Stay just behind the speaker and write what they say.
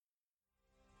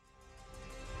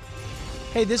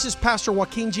Hey, this is Pastor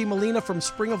Joaquin G. Molina from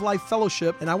Spring of Life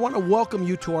Fellowship, and I want to welcome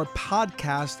you to our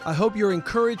podcast. I hope you're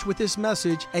encouraged with this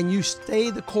message and you stay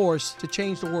the course to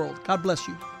change the world. God bless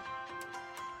you.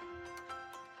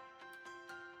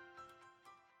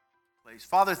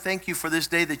 Father, thank you for this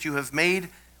day that you have made.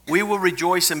 We will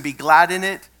rejoice and be glad in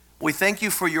it. We thank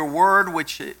you for your word,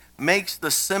 which makes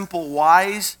the simple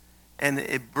wise, and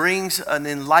it brings an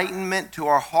enlightenment to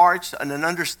our hearts and an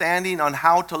understanding on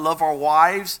how to love our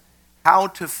wives, how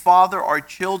to father our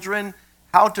children,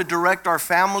 how to direct our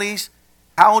families,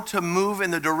 how to move in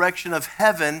the direction of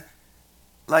heaven.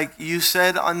 Like you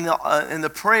said in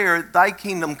the prayer, thy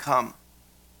kingdom come.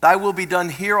 Thy will be done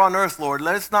here on earth, Lord.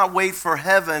 Let us not wait for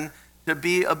heaven to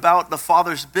be about the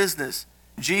Father's business.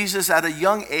 Jesus at a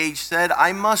young age said,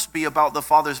 I must be about the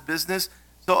Father's business.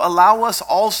 So allow us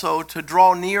also to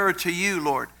draw nearer to you,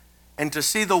 Lord, and to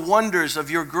see the wonders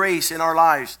of your grace in our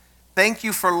lives. Thank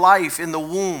you for life in the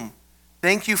womb.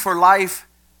 Thank you for life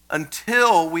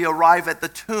until we arrive at the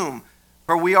tomb.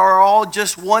 For we are all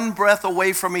just one breath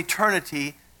away from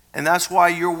eternity. And that's why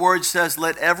your word says,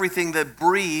 let everything that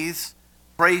breathes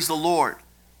praise the Lord.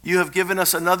 You have given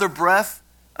us another breath,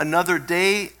 another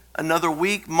day, another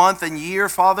week, month, and year,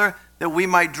 Father, that we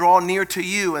might draw near to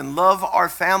you and love our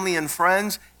family and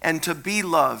friends and to be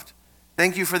loved.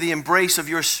 Thank you for the embrace of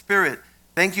your Spirit.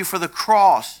 Thank you for the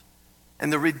cross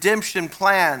and the redemption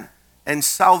plan and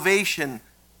salvation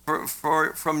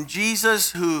from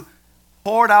Jesus, who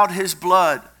poured out his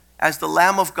blood as the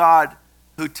Lamb of God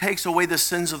who takes away the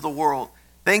sins of the world.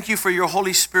 Thank you for your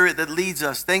Holy Spirit that leads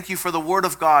us. Thank you for the Word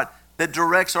of God that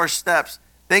directs our steps.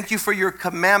 Thank you for your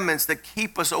commandments that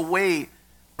keep us away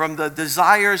from the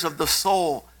desires of the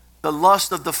soul, the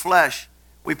lust of the flesh.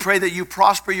 We pray that you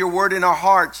prosper your word in our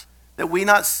hearts, that we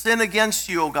not sin against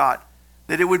you, O God,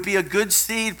 that it would be a good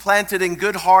seed planted in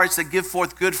good hearts that give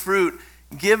forth good fruit.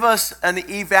 Give us an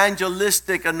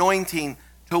evangelistic anointing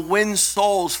to win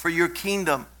souls for your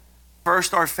kingdom.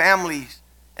 First our families,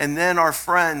 and then our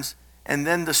friends, and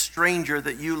then the stranger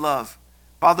that you love.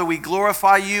 Father, we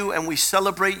glorify you and we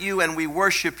celebrate you and we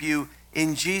worship you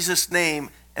in Jesus' name.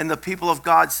 And the people of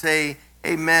God say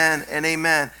amen and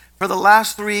amen. For the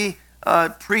last three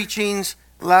preachings,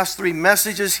 last three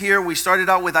messages here, we started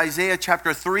out with Isaiah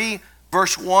chapter 3,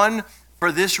 verse 1.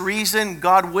 For this reason,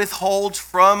 God withholds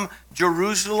from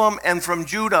Jerusalem and from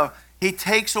Judah. He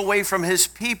takes away from his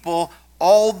people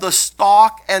all the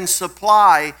stock and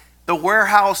supply, the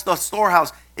warehouse, the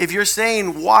storehouse. If you're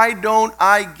saying, why don't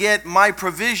I get my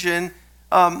provision?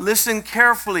 Listen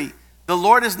carefully. The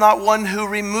Lord is not one who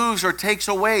removes or takes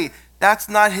away. That's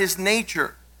not his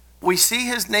nature. We see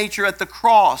his nature at the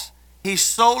cross. He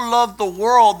so loved the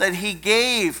world that he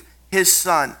gave his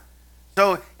son.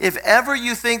 So if ever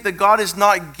you think that God is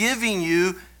not giving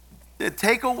you,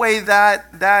 take away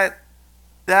that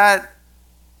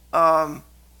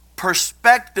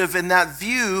perspective and that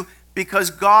view,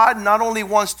 because God not only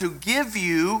wants to give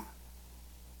you,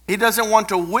 he doesn't want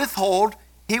to withhold.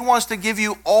 He wants to give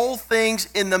you all things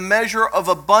in the measure of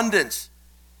abundance.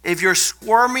 If you're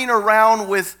squirming around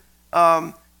with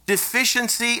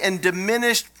deficiency and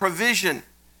diminished provision,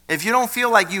 if you don't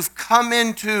feel like you've come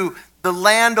into the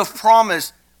land of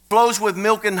promise, flows with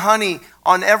milk and honey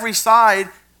on every side,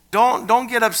 don't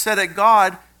get upset at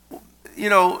God. You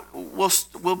know,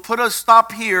 we'll put a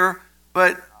stop here,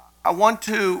 but I want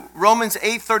to, Romans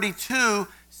 8:32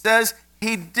 says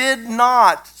he did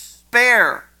not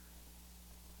spare.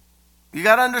 You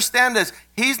got to understand this.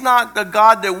 He's not the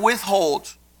God that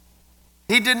withholds.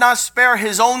 He did not spare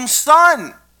his own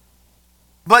son,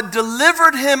 but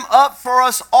delivered him up for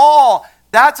us all.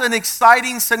 That's an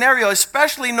exciting scenario,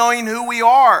 especially knowing who we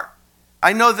are.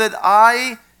 I know that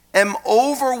I am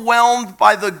overwhelmed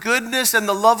by the goodness and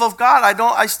the love of God.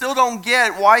 I still don't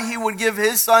get why he would give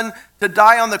his son to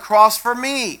die on the cross for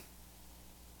me.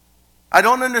 I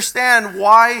don't understand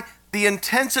why the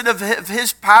intensity of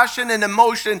his passion and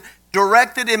emotion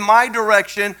directed in my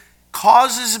direction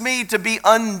causes me to be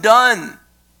undone.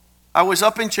 I was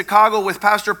up in Chicago with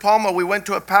Pastor Palma. We went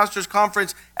to a pastor's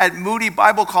conference at Moody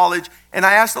Bible College, and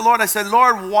I asked the Lord, I said,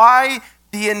 Lord, why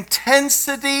the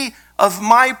intensity of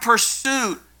my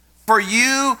pursuit for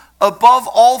you above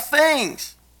all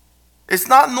things? It's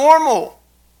not normal.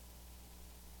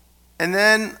 And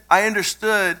then I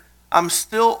understood I'm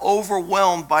still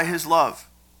overwhelmed by his love.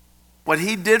 What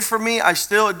he did for me,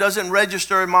 it doesn't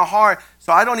register in my heart,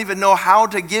 so I don't even know how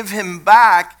to give him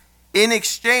back in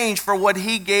exchange for what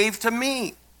he gave to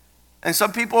me. And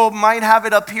some people might have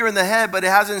it up here in the head, but it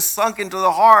hasn't sunk into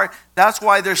the heart. That's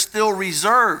why there's still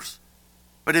reserves.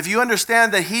 But if you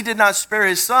understand that he did not spare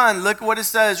his son, look what it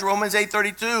says, Romans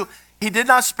 8:32. he did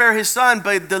not spare his son,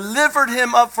 but delivered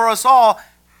him up for us all,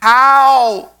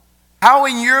 how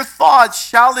in your thoughts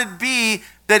shall it be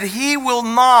that he will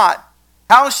not,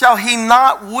 how shall he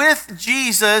not with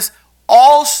Jesus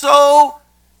also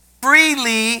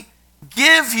freely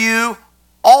give you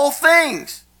all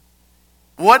things?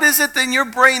 What is it in your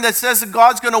brain that says that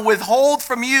God's going to withhold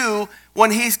from you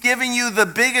when he's giving you the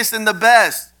biggest and the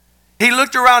best? He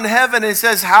looked around heaven and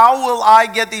says, how will I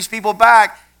get these people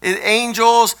back?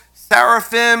 Angels,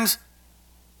 seraphims,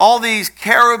 all these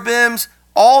cherubims,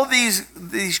 all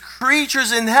these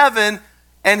creatures in heaven,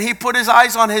 and he put his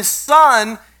eyes on his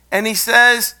son, and he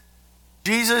says,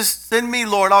 Jesus, send me,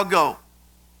 Lord, I'll go.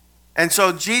 And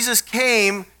so Jesus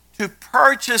came to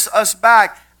purchase us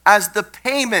back as the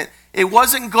payment. It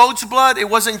wasn't goat's blood. It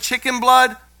wasn't chicken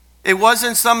blood. It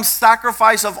wasn't some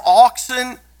sacrifice of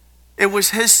oxen. It was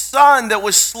his son that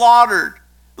was slaughtered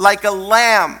like a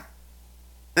lamb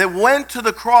that went to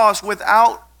the cross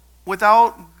without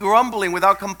grumbling,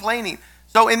 without complaining.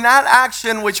 So in that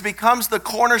action, which becomes the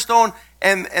cornerstone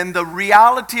and the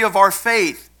reality of our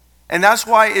faith, and that's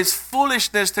why it's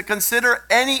foolishness to consider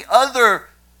any other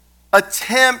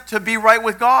attempt to be right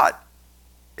with God.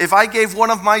 If I gave one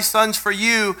of my sons for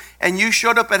you and you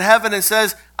showed up at heaven and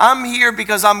says, I'm here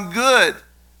because I'm good.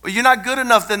 Well, you're not good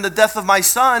enough than the death of my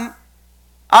son.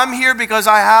 I'm here because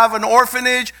I have an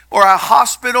orphanage or a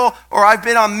hospital or I've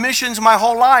been on missions my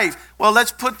whole life. Well,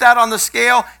 let's put that on the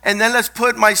scale, and then let's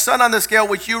put my son on the scale,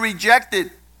 which you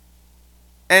rejected.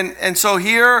 And so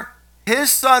here, his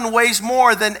son weighs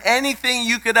more than anything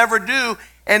you could ever do,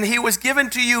 and he was given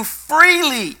to you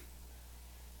freely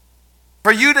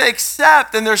for you to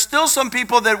accept. And there's still some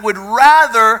people that would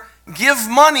rather give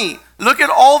money. Look at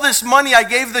all this money I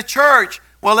gave the church.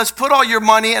 Well, let's put all your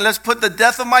money and let's put the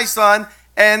death of my son,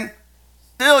 and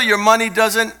still your money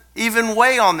doesn't even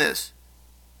weigh on this.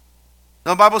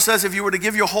 The Bible says if you were to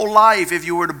give your whole life, if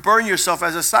you were to burn yourself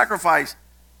as a sacrifice,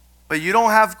 but you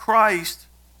don't have Christ,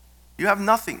 you have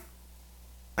nothing.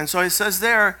 And so it says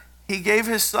there, he gave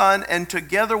his son, and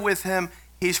together with him,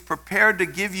 he's prepared to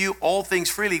give you all things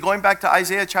freely. Going back to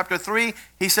Isaiah chapter 3,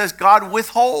 he says God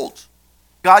withholds.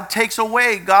 God takes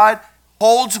away. God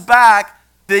holds back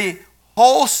the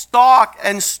whole stock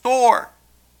and store.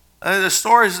 The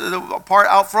store is the part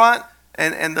out front,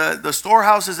 and the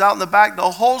storehouse is out in the back.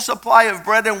 The whole supply of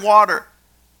bread and water.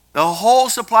 The whole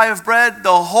supply of bread,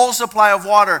 the whole supply of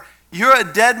water. You're a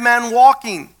dead man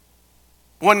walking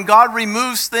when God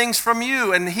removes things from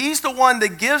you. And he's the one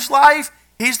that gives life.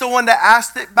 He's the one that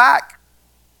asked it back.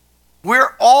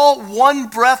 We're all one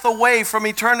breath away from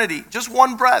eternity. Just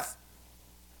one breath.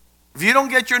 If you don't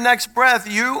get your next breath,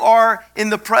 you are in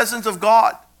the presence of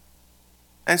God.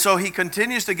 And so he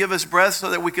continues to give us breath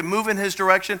so that we can move in his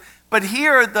direction. But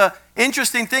here, the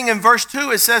interesting thing in verse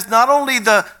 2, it says not only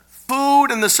the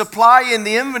food and the supply and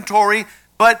the inventory,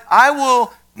 but I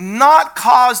will not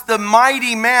cause the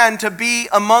mighty man to be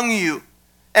among you,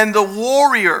 and the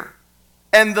warrior,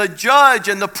 and the judge,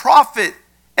 and the prophet,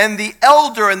 and the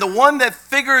elder, and the one that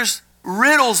figures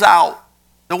riddles out,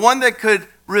 the one that could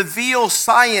reveal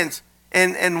science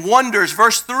and wonders.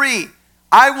 Verse 3,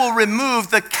 I will remove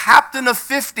the captain of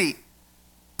 50.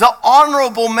 The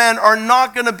honorable men are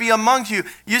not going to be among you.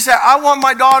 You say, I want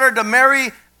my daughter to marry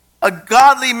a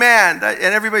godly man.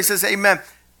 And everybody says, amen.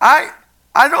 I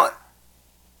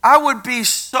would be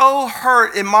so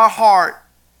hurt in my heart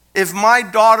if my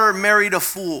daughter married a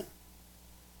fool.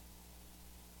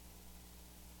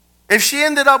 If she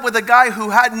ended up with a guy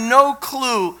who had no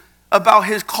clue about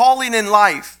his calling in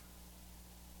life.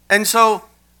 And so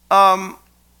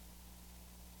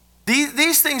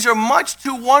these things are much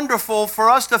too wonderful for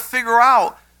us to figure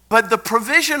out. But the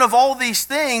provision of all these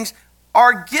things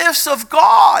are gifts of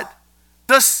God.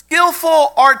 The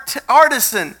skillful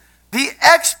artisan, the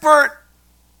expert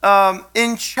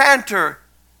enchanter,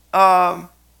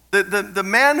 the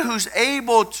man who's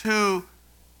able to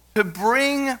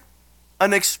bring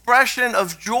an expression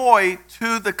of joy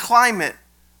to the climate.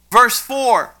 Verse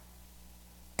 4,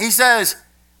 he says,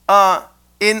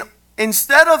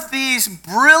 instead of these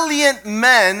brilliant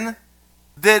men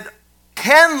that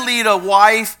can lead a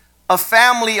wife, a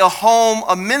family, a home,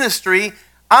 a ministry,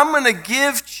 I'm going to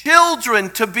give children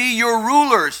to be your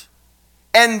rulers,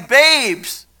 and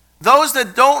babes, those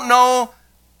that don't know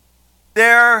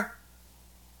their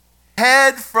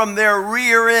head from their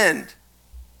rear end.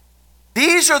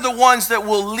 These are the ones that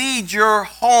will lead your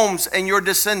homes and your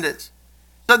descendants.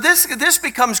 So this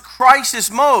becomes crisis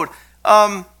mode.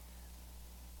 I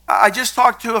just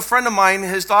talked to a friend of mine.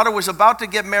 His daughter was about to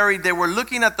get married. They were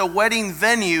looking at the wedding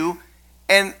venue,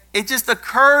 and it just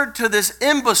occurred to this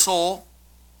imbecile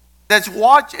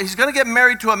he's going to get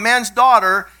married to a man's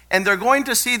daughter, and they're going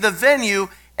to see the venue,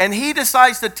 and he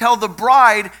decides to tell the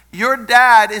bride, your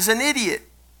dad is an idiot.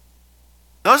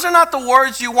 Those are not the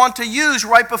words you want to use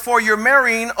right before you're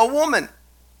marrying a woman.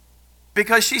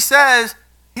 Because she says,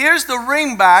 here's the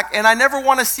ring back, and I never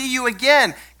want to see you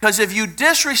again. Because if you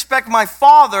disrespect my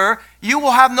father, you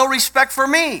will have no respect for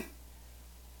me.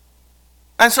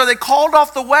 And so they called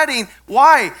off the wedding.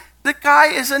 Why? The guy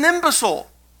is an imbecile.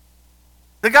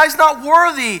 The guy's not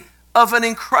worthy of an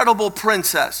incredible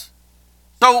princess.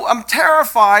 So I'm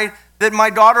terrified that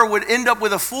my daughter would end up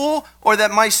with a fool, or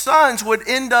that my sons would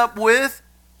end up with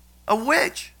a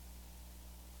witch.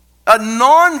 A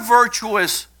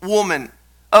non-virtuous woman,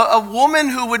 a woman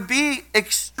who would be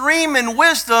extreme in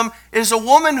wisdom, is a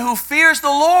woman who fears the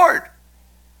Lord.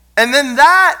 And then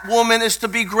that woman is to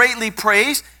be greatly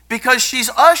praised because she's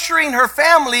ushering her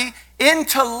family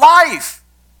into life.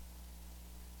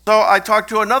 So I talked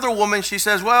to another woman. She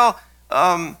says, well,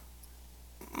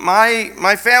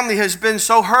 my family has been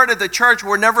so hurt at the church,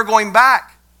 we're never going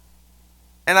back.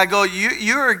 And I go,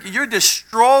 you're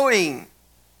destroying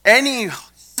any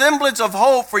semblance of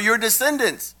hope for your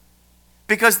descendants.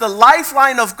 Because the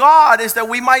lifeline of God is that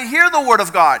we might hear the word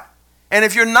of God. And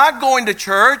if you're not going to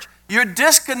church, you're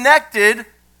disconnected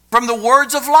from the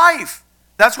words of life.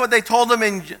 That's what they told him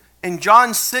in John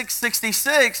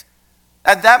 6:66.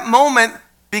 At that moment,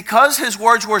 because his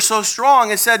words were so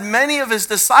strong, it said many of his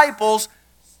disciples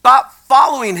stopped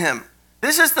following him.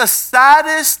 This is the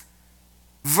saddest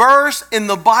verse in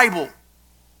the Bible.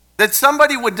 That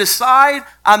somebody would decide,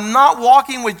 I'm not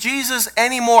walking with Jesus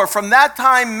anymore. From that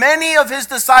time, many of his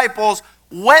disciples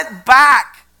went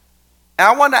back. And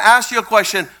I want to ask you a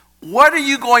question. What are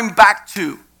you going back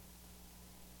to?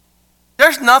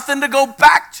 There's nothing to go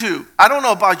back to. I don't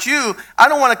know about you. I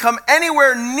don't want to come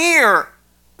anywhere near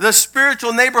the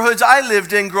spiritual neighborhoods I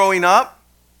lived in growing up.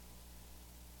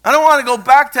 I don't want to go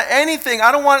back to anything.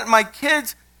 I don't want my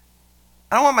kids,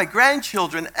 I don't want my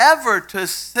grandchildren ever to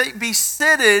be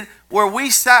seated where we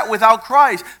sat without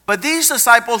Christ. But these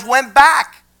disciples went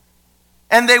back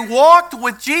and they walked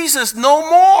with Jesus no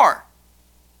more.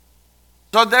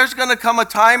 So there's going to come a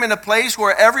time and a place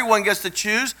where everyone gets to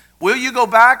choose. Will you go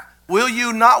back? Will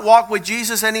you not walk with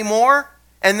Jesus anymore?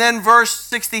 And then verse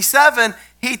 67,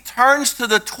 he turns to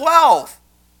the 12.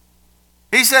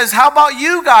 He says, how about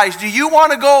you guys? Do you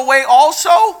want to go away also?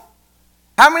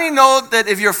 How many know that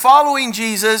if you're following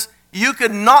Jesus, you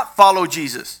could not follow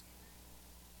Jesus?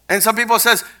 And some people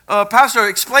says, Pastor,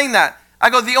 explain that. I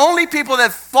go, the only people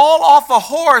that fall off a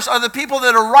horse are the people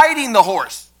that are riding the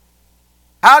horse.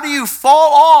 How do you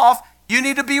fall off? You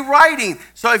need to be riding.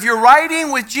 So if you're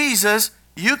riding with Jesus,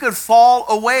 you could fall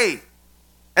away.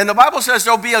 And the Bible says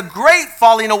there'll be a great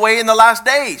falling away in the last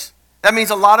days. That means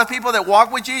a lot of people that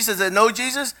walk with Jesus, that know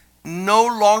Jesus, no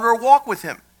longer walk with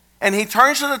him. And he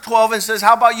turns to the 12 and says,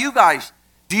 how about you guys?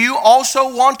 Do you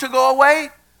also want to go away?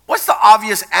 What's the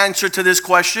obvious answer to this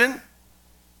question?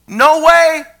 No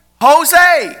way,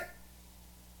 Jose.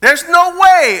 There's no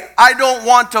way I don't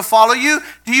want to follow you.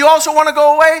 Do you also want to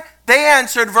go away? They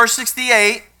answered, verse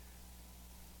 68,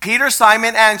 Peter,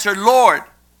 Simon answered, Lord,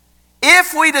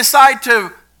 if we decide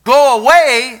to go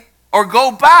away or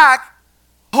go back,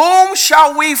 whom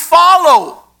shall we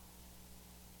follow?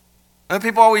 And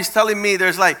people are always telling me,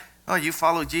 there's like, oh, you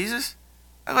follow Jesus?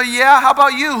 I go, yeah, how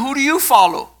about you? Who do you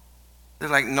follow? They're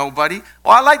like, nobody.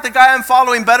 Well, I like the guy I'm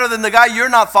following better than the guy you're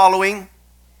not following.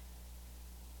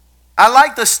 I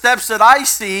like the steps that I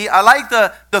see. I like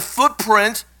the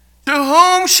footprints. To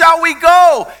whom shall we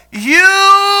go?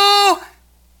 You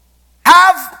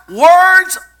have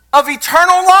words of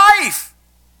eternal life.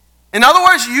 In other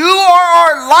words, you are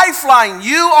our lifeline.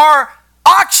 You are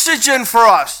oxygen for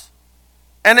us.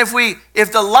 And if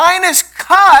the line is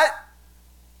cut,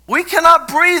 we cannot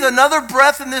breathe another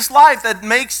breath in this life that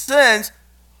makes sense.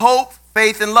 Hope,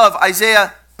 faith, and love.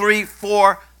 Isaiah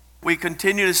 3:4, we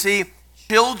continue to see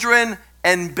children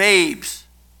and babes.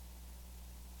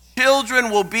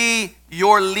 Children will be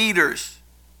your leaders.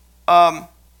 I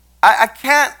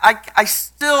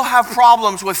still have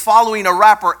problems with following a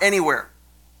rapper anywhere.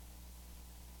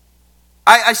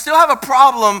 I still have a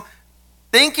problem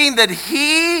thinking that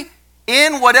he,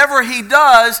 in whatever he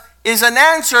does, is an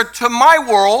answer to my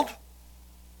world.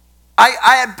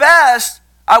 At best,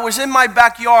 I was in my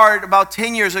backyard about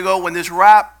 10 years ago when this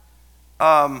rap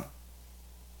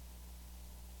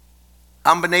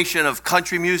combination of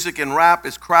country music and rap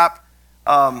is crap.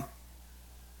 I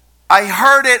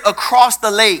heard it across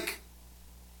the lake.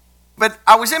 But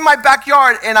I was in my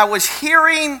backyard and I was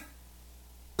hearing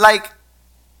like,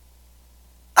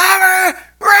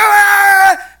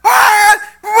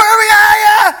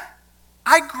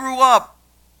 I grew up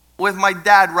with my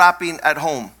dad rapping at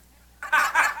home.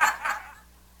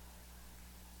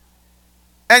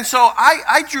 And so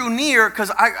I drew near because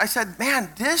I said, man,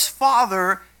 this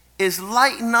father is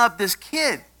lighting up this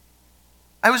kid.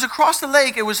 I was across the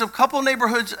lake. It was a couple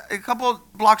neighborhoods, a couple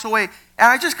blocks away.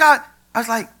 And I was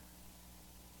like,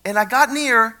 and I got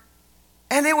near,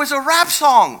 and it was a rap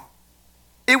song.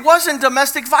 It wasn't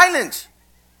domestic violence.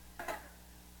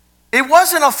 It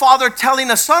wasn't a father telling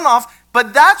a son off,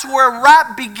 but that's where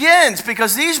rap begins,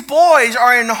 because these boys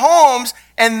are in homes,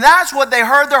 and that's what they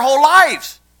heard their whole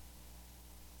lives.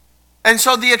 And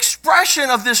so the expression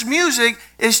of this music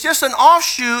is just an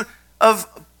offshoot of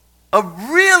a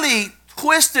really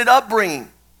twisted upbringing.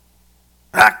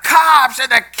 The cops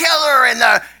and the killer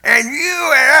and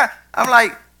you and I'm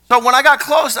like, so when I got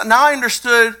close, now I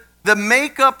understood the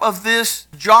makeup of this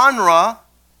genre.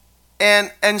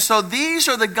 And so these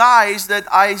are the guys that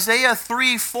Isaiah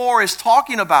 3:4 is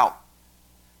talking about.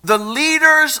 The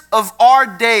leaders of our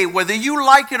day, whether you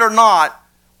like it or not,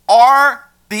 are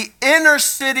the inner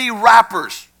city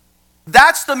rappers.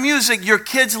 That's the music your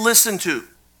kids listen to.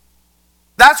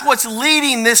 That's what's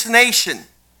leading this nation.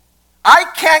 I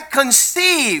can't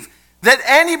conceive that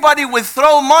anybody would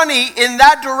throw money in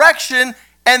that direction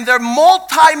and they're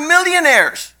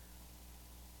multi-millionaires.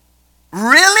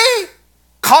 Really?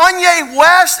 Kanye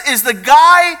West is the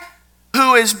guy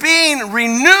who is being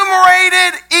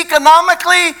remunerated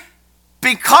economically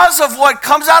because of what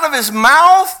comes out of his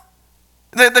mouth?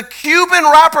 The Cuban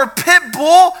rapper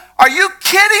Pitbull? Are you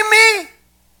kidding me?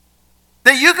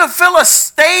 That you could fill a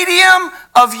stadium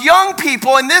of young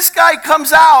people and this guy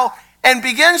comes out and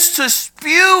begins to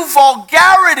spew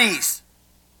vulgarities.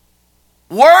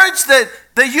 Words that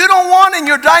you don't want in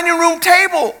your dining room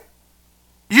table.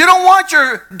 You don't want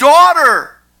your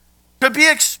daughter to be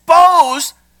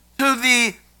exposed to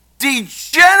the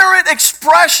degenerate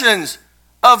expressions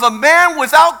of a man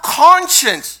without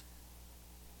conscience.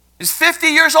 He's 50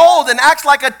 years old and acts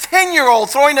like a 10-year-old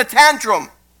throwing a tantrum.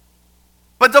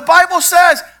 But the Bible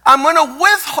says, I'm going to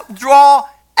withdraw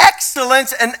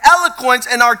excellence and eloquence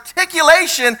and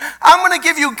articulation. I'm going to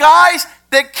give you guys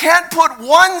that can't put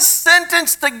one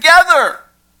sentence together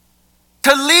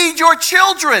to lead your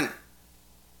children.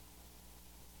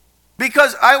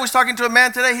 Because I was talking to a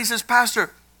man today, he says,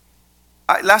 Pastor,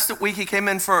 last week he came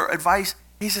in for advice.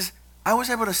 He says, I was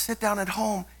able to sit down at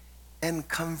home and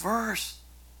converse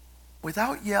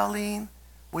without yelling,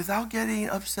 without getting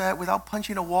upset, without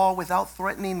punching a wall, without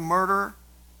threatening murder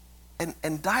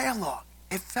and dialogue.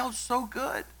 It felt so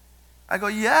good. I go,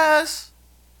 yes.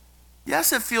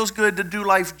 Yes, it feels good to do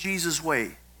life Jesus'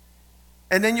 way.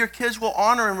 And then your kids will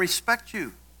honor and respect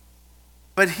you.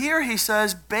 But here he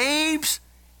says, babes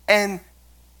and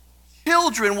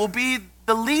children will be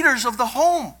the leaders of the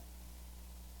home.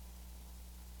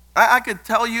 I could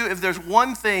tell you if there's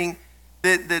one thing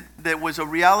that was a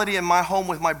reality in my home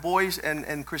with my boys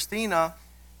and Christina,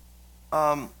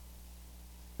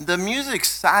 the music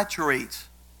saturates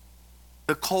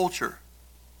the culture.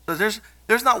 So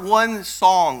there's not one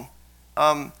song.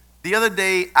 The other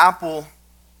day, Apple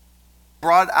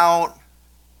brought out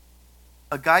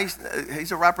a guy,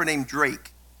 he's a rapper named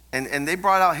Drake, and they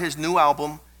brought out his new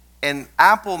album, and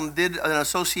Apple did an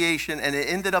association, and it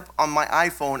ended up on my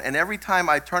iPhone, and every time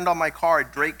I turned on my car,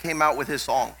 Drake came out with his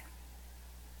song.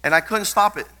 And I couldn't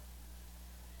stop it.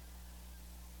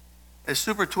 It's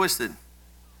super twisted.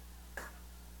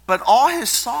 But all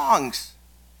his songs,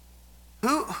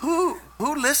 who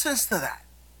listens to that?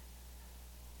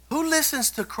 Who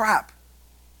listens to crap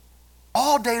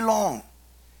all day long?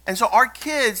 And so our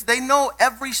kids, they know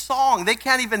every song. They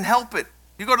can't even help it.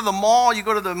 You go to the mall, you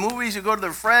go to the movies, you go to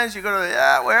their friends, you go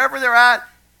to wherever they're at,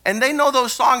 and they know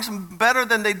those songs better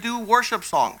than they do worship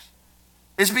songs.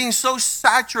 It's being so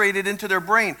saturated into their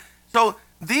brain. So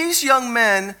these young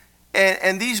men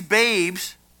and these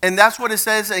babes, and that's what it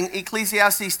says in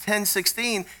Ecclesiastes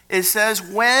 10:16, it says,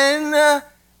 when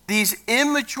these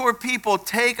immature people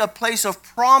take a place of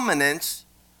prominence,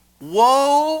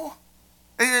 woe.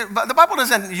 The Bible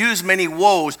doesn't use many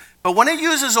woes, but when it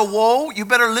uses a woe, you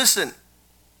better listen.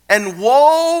 And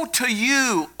woe to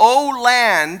you, O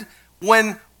land,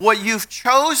 when what you've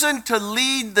chosen to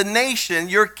lead the nation,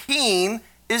 your king,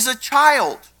 is a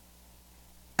child.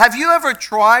 Have you ever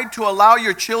tried to allow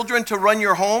your children to run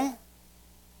your home?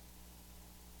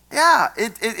 Yeah,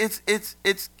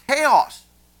 it's chaos.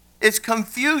 It's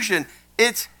confusion.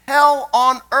 It's hell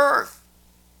on earth.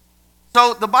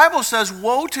 So the Bible says,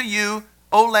 woe to you,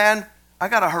 O land. I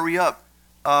got to hurry up.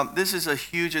 This is a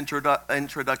huge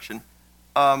introduction.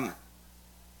 But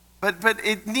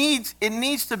it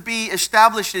needs to be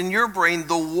established in your brain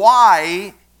the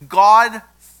why God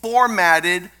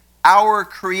formatted our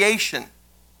creation.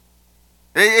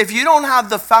 If you don't have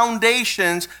the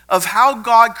foundations of how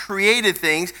God created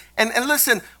things, and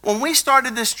listen, when we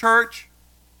started this church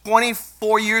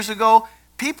 24 years ago,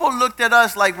 people looked at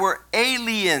us like we're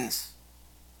aliens.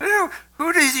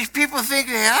 Who do these people think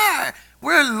they are?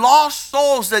 We're lost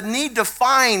souls that need to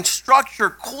find structure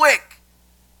quick.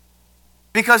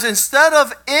 Because instead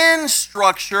of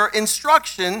instruction,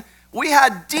 we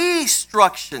had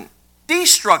destruction,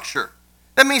 destructure.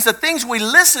 That means the things we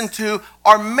listen to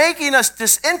are making us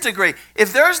disintegrate.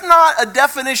 If there's not a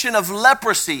definition of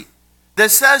leprosy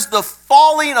that says the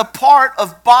falling apart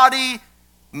of bodily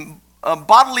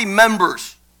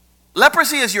members.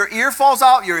 Leprosy is your ear falls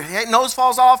out, your nose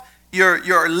falls off,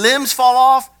 your limbs fall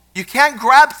off. You can't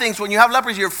grab things when you have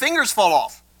leprosy, your fingers fall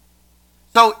off.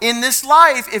 So in this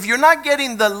life, if you're not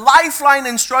getting the lifeline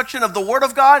instruction of the Word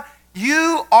of God,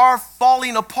 you are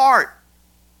falling apart.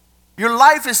 Your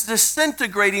life is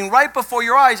disintegrating right before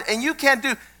your eyes, and you can't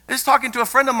do. I was talking to a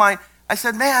friend of mine. I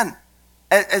said, man,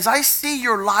 as I see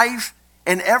your life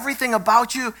and everything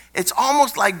about you, it's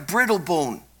almost like brittle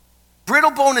bone.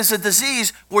 Brittle bone is a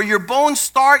disease where your bones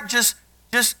start just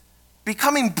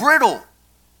becoming brittle.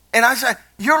 And I said,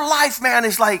 your life, man,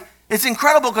 is like, it's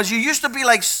incredible because you used to be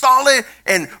like solid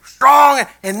and strong,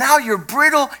 and now you're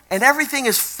brittle and everything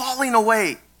is falling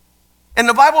away. And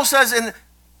the Bible says in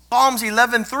Psalms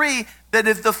 11:3 that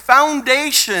if the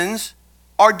foundations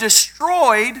are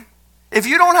destroyed, if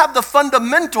you don't have the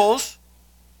fundamentals,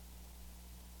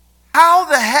 how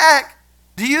the heck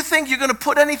do you think you're going to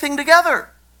put anything together?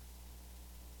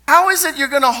 How is it you're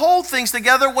going to hold things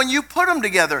together when you put them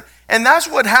together? And that's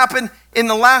what happened in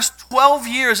the last 12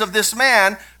 years of this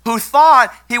man who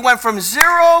thought he went from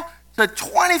 $0 to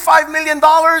 $25 million,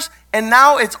 and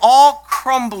now it's all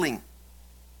crumbling.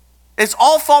 It's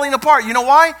all falling apart. You know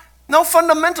why? No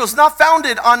fundamentals, not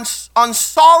founded on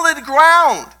solid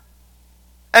ground.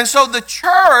 And so the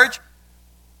church,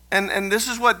 and this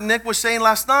is what Nick was saying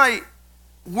last night,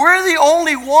 we're the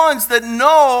only ones that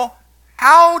know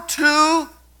how to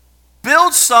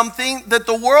build something that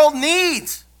the world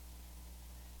needs.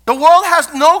 The world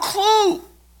has no clue,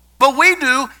 but we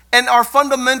do, and our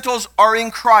fundamentals are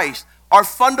in Christ. Our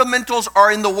fundamentals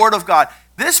are in the Word of God.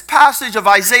 This passage of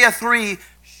Isaiah 3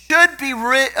 should be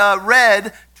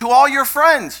read to all your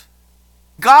friends.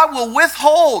 God will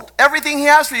withhold everything He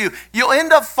has for you. You'll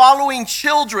end up following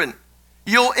children.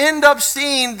 You'll end up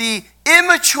seeing the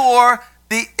immature,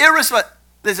 the irresponsible.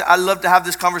 Listen, I love to have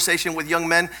this conversation with young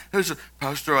men.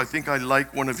 Pastor, I think I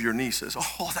like one of your nieces.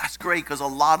 Oh, that's great, because a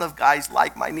lot of guys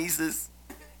like my nieces.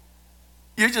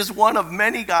 You're just one of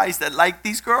many guys that like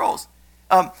these girls.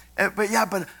 But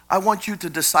I want you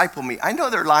to disciple me. I know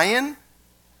they're lying.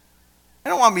 They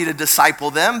don't want me to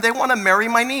disciple them. They want to marry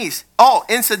my niece. Oh,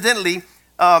 incidentally,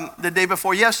 the day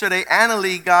before yesterday,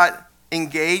 Annalie got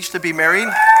engaged to be married.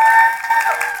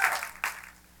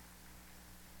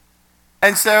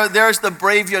 And so there's the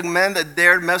brave young man that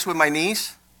dared mess with my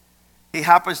niece. He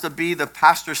happens to be the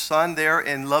pastor's son there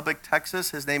in Lubbock,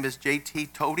 Texas. His name is J.T.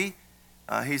 Tody.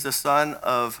 He's the son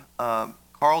of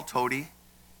Carl Tody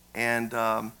and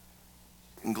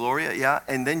Gloria, yeah.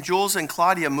 And then Jules and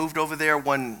Claudia moved over there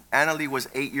when Annalie was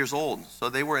 8 years old. So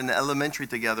they were in the elementary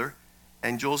together.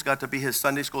 And Jules got to be his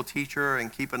Sunday school teacher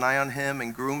and keep an eye on him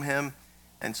and groom him.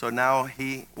 And so now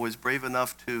he was brave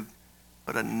enough to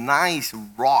put a nice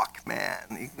rock,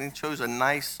 man. He chose a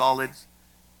nice, solid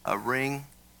ring.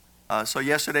 So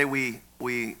yesterday we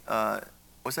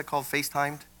what's that called?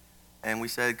 FaceTimed. And we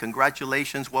said,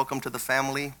 congratulations, welcome to the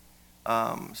family.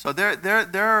 So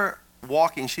they're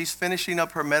walking. She's finishing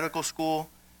up her medical school.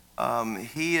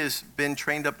 He has been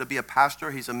trained up to be a pastor.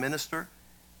 He's a minister.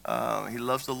 He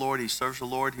loves the Lord. He serves the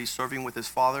Lord. He's serving with his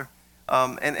father.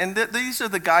 These are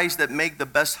the guys that make the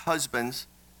best husbands.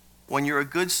 When you're a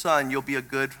good son, you'll be a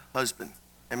good husband.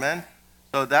 Amen?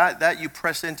 So that you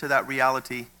press into that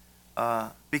reality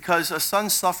because a son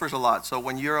suffers a lot. So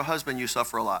when you're a husband, you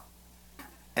suffer a lot.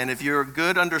 And if you're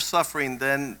good under suffering,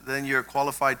 then you're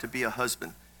qualified to be a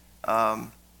husband.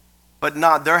 But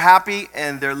not, they're happy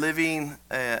and they're living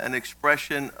an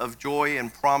expression of joy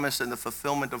and promise and the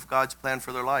fulfillment of God's plan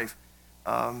for their life.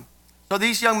 So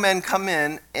these young men come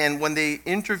in, and when they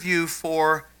interview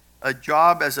for a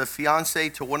job as a fiance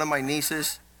to one of my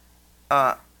nieces,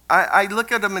 I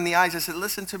look at them in the eyes. I said,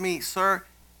 listen to me, sir,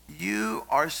 you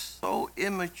are so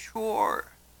immature.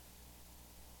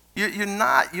 You're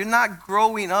not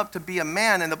growing up to be a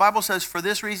man. And the Bible says, for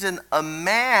this reason, a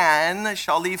man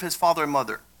shall leave his father and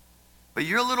mother. But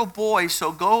you're a little boy,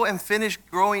 so go and finish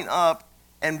growing up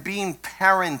and being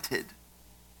parented.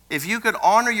 if you could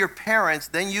honor your parents,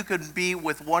 then you could be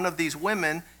with one of these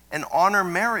women and honor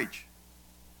marriage.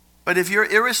 But if you're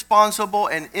irresponsible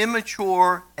and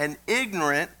immature and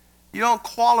ignorant, you don't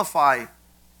qualify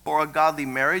for a godly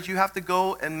marriage. You have to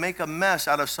go and make a mess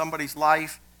out of somebody's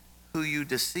life who you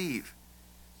deceive.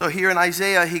 So here in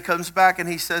Isaiah, he comes back and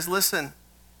he says, listen,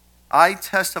 I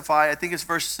testify, I think it's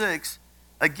verse 6,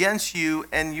 against you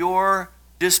and your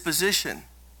disposition.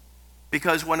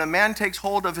 Because when a man takes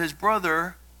hold of his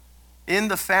brother in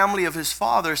the family of his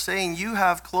father, saying, you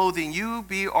have clothing, you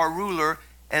be our ruler,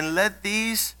 and let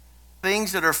these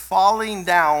things that are falling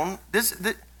down,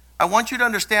 I want you to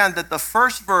understand that the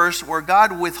first verse where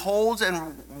God withholds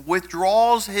and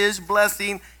withdraws his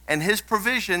blessing and his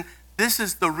provision, this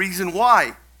is the reason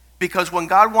why. Because when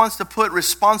God wants to put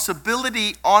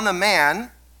responsibility on a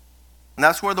man, and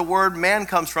that's where the word man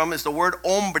comes from, is the word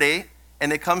hombre,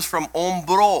 and it comes from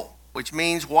hombro, which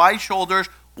means wide shoulders,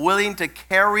 willing to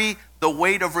carry the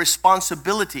weight of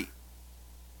responsibility.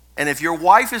 And if your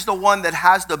wife is the one that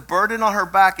has the burden on her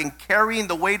back and carrying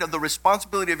the weight of the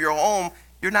responsibility of your home,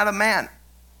 you're not a man.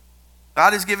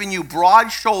 God is giving you broad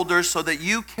shoulders so that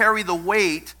you carry the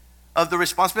weight of the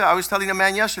responsibility. I was telling a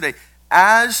man yesterday,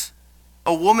 as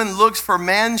a woman looks for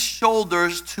man's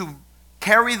shoulders to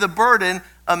carry the burden,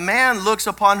 a man looks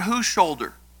upon whose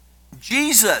shoulder?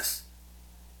 Jesus.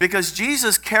 Because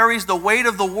Jesus carries the weight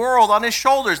of the world on his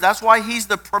shoulders. That's why he's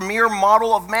the premier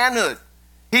model of manhood.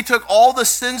 He took all the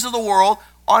sins of the world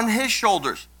on his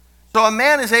shoulders. So a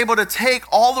man is able to take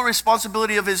all the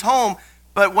responsibility of his home,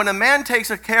 but when a man takes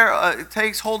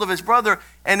hold of his brother,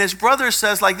 and his brother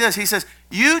says like this, he says,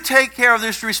 you take care of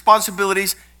these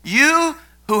responsibilities, you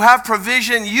who have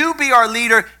provision, you be our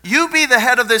leader, you be the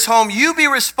head of this home, you be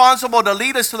responsible to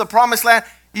lead us to the promised land,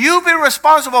 you be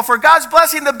responsible for God's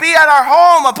blessing to be at our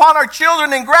home, upon our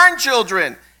children and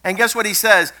grandchildren. And guess what he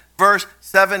says? Verse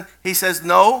 7, he says,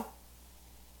 no.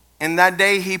 In that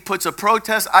day he puts a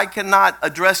protest, I cannot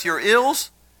address your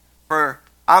ills, for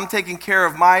I'm taking care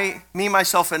of me,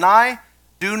 myself, and I.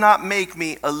 Do not make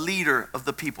me a leader of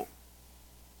the people.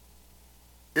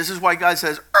 This is why God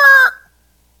says,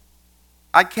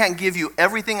 I can't give you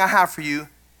everything I have for you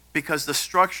because the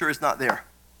structure is not there.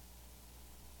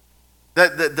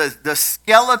 The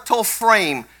skeletal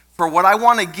frame for what I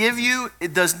want to give you,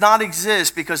 it does not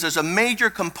exist because there's a major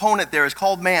component there. It's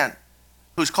called man,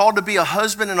 who's called to be a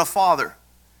husband and a father,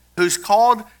 who's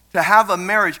called to have a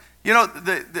marriage. You know,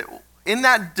 in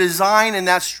that design and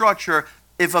that structure,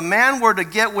 if a man were to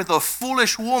get with a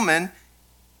foolish woman,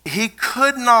 he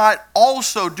could not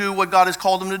also do what God has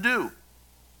called him to do.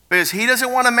 Because he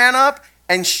doesn't want to man up,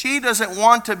 and she doesn't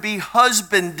want to be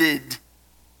husbanded.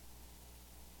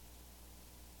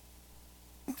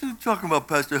 What are you talking about,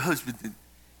 Pastor? Husbanded?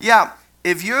 Yeah,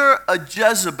 if you're a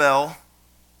Jezebel,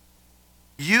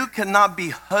 you cannot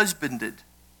be husbanded.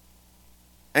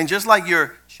 And just like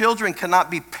your children cannot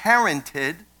be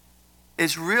parented,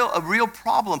 it's a real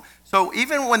problem. So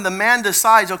even when the man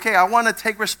decides, okay, I want to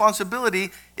take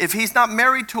responsibility, if he's not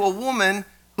married to a woman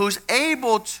who's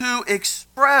able to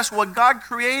express what God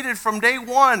created from day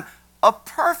one, a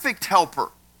perfect helper.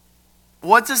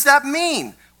 What does that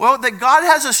mean? Well, that God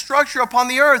has a structure upon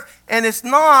the earth, and it's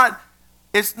not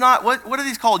what are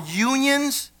these called?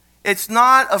 Unions. It's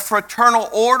not a fraternal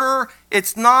order.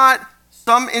 It's not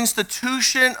some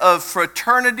institution of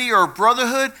fraternity or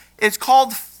brotherhood. It's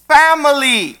called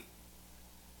family.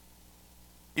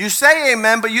 You say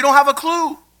amen, but you don't have a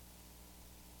clue.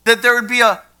 That there would be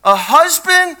a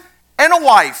husband and a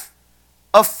wife,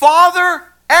 a father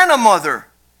and a mother,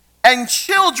 and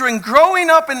children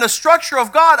growing up in the structure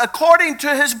of God according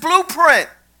to his blueprint.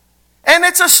 And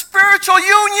it's a spiritual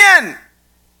union.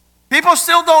 People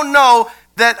still don't know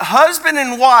that husband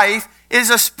and wife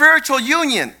is a spiritual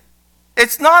union.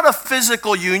 It's not a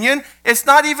physical union. It's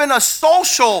not even a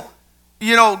social,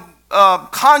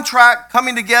 contract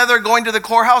coming together, going to the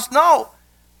courthouse. No.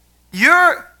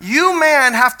 You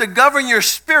man have to govern your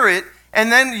spirit,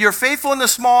 and then you're faithful in the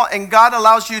small, and God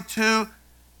allows you to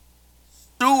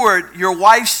steward your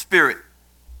wife's spirit.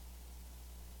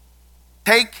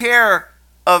 Take care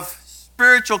of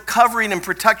spiritual covering and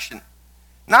protection.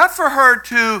 Not for her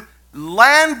to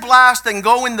land blast and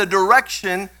go in the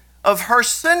direction of her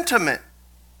sentiment.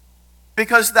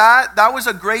 Because that was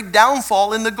a great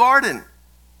downfall in the garden.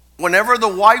 Whenever the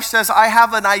wife says, I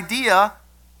have an idea,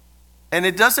 and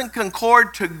it doesn't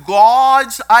concord to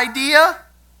God's idea,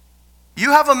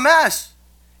 you have a mess.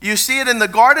 You see it in the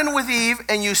garden with Eve,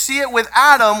 and you see it with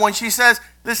Adam when she says,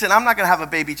 listen, I'm not going to have a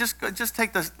baby. Just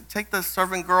take the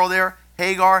servant girl there,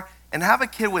 Hagar, and have a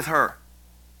kid with her.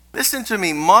 Listen to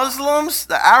me. Muslims,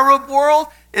 the Arab world,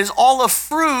 is all a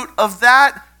fruit of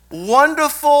that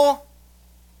wonderful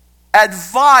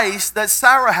advice that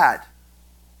Sarah had.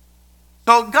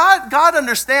 So God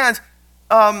understands.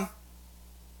 The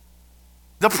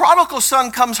prodigal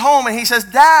son comes home and he says,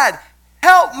 Dad,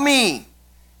 help me.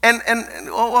 And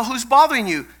well, who's bothering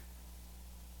you?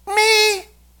 Me.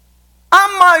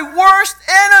 I'm my worst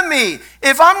enemy.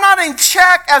 If I'm not in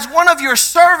check as one of your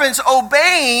servants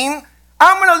obeying,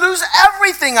 I'm going to lose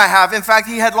everything I have. In fact,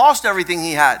 he had lost everything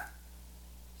he had.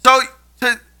 So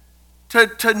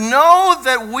to know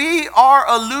that we are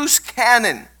a loose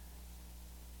cannon,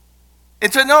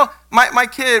 and to know, my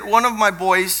kid, one of my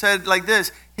boys said like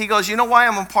this, he goes, you know why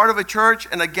I'm a part of a church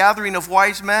and a gathering of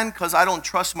wise men? Because I don't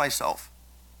trust myself.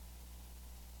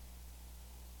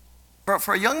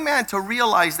 For a young man to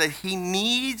realize that he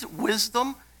needs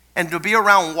wisdom and to be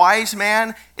around wise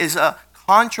man is a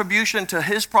contribution to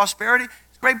his prosperity,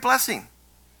 it's a great blessing.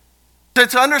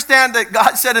 To understand that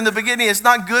God said in the beginning, it's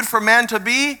not good for man to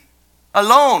be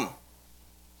alone.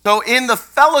 So in the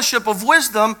fellowship of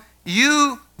wisdom,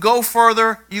 you go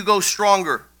further, you go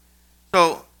stronger.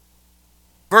 So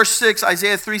verse 6,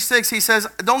 Isaiah 3:6, he says,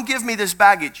 don't give me this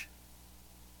baggage.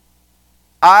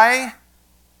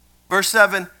 Verse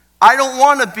 7, I don't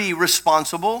want to be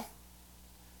responsible.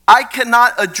 I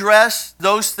cannot address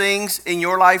those things in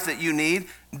your life that you need.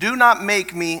 Do not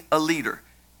make me a leader.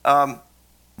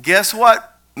 Guess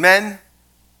what, men?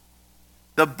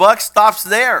 The buck stops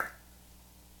there.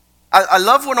 I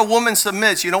love when a woman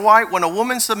submits. You know why? When a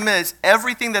woman submits,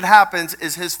 everything that happens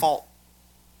is his fault.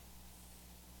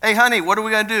 Hey, honey, what are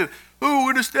we going to do? Oh,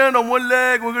 we're going to stand on one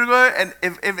leg. We're going to go. And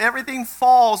if everything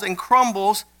falls and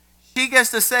crumbles, she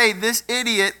gets to say, this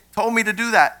idiot told me to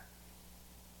do that.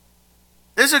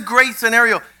 This is a great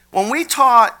scenario. When we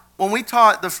taught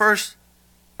the first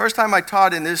time I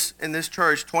taught in this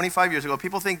church 25 years ago,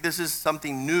 people think this is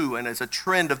something new and it's a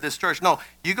trend of this church. No,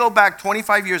 you go back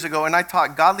 25 years ago and I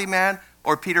taught Godly Man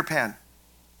or Peter Pan.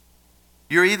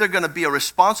 You're either going to be a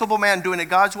responsible man doing it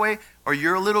God's way, or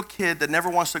you're a little kid that never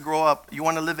wants to grow up. You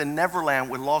want to live in Neverland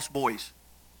with lost boys.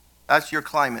 That's your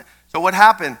climate. So what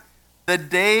happened? The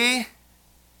day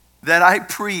that I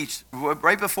preached,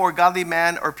 right before Godly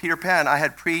Man or Peter Pan, I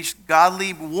had preached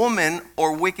Godly Woman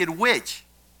or Wicked Witch.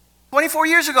 24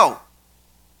 years ago.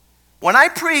 When I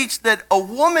preached that a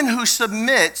woman who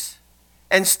submits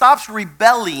and stops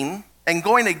rebelling and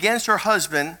going against her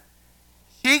husband,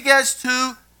 she gets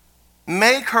to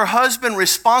make her husband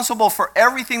responsible for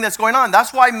everything that's going on.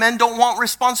 That's why men don't want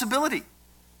responsibility.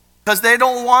 Because they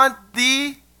don't want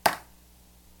the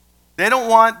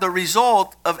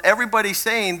result of everybody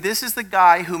saying, this is the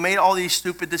guy who made all these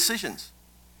stupid decisions.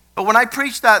 But when I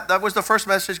preached that was the first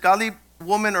message, Godly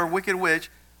Woman or Wicked Witch,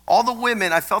 all the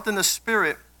women, I felt in the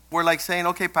spirit, were like saying,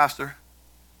 okay, Pastor,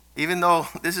 even though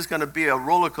this is going to be a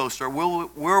roller coaster,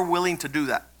 we're willing to do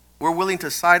that. We're willing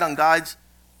to side on God's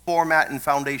format and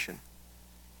foundation.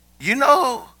 You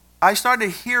know, I started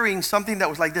hearing something that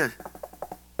was like this.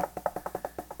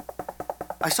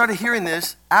 I started hearing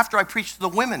this after I preached to the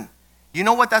women. You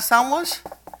know what that sound was?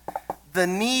 The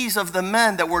knees of the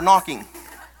men that were knocking.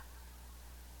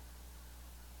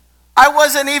 I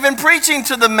wasn't even preaching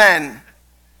to the men.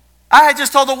 I had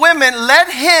just told the women, let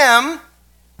him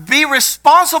be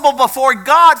responsible before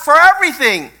God for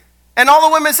everything. And all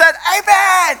the women said,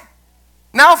 amen.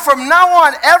 Now, from now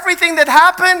on, everything that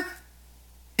happened,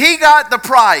 he got the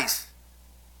prize.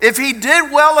 If he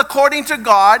did well according to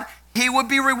God, he would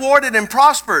be rewarded and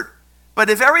prospered. But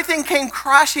if everything came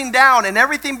crashing down and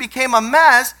everything became a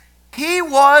mess, he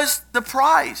was the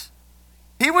prize.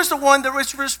 He was the one that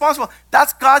was responsible.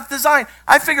 That's God's design.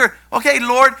 I figured, okay,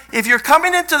 Lord, if you're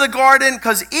coming into the garden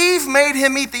because Eve made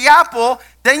him eat the apple,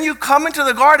 then you come into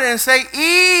the garden and say,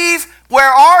 Eve, where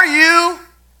are you?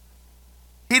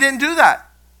 He didn't do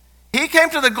that. He came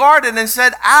to the garden and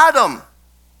said, Adam,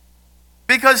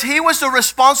 because he was the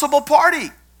responsible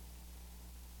party.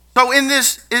 So in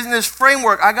this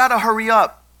framework, I got to hurry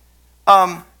up.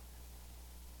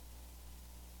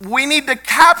 We need to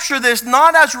capture this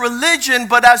not as religion,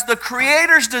 but as the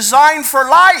Creator's design for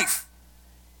life.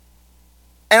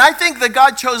 And I think that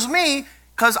God chose me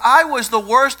because I was the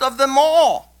worst of them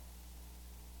all.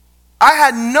 I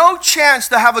had no chance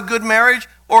to have a good marriage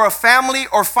or a family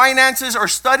or finances or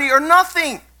study or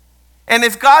nothing. And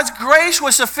if God's grace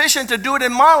was sufficient to do it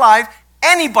in my life,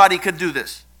 anybody could do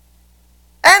this.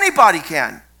 Anybody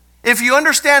can. If you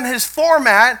understand his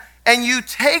format and you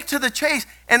take to the chase.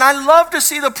 And I love to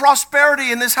see the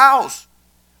prosperity in this house.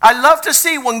 I love to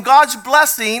see when God's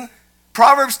blessing,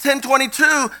 Proverbs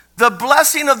 10:22, the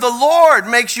blessing of the Lord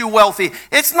makes you wealthy.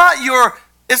 It's not your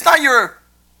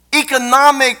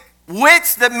economic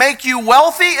wits that make you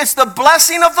wealthy. It's the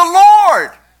blessing of the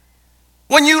Lord.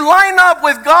 When you line up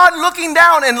with God looking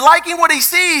down and liking what he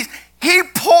sees, he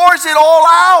pours it all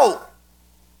out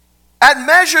at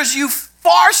measures you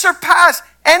far surpass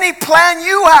any plan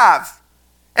you have.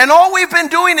 And all we've been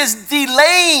doing is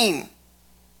delaying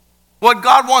what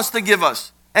God wants to give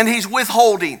us. And he's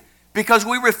withholding because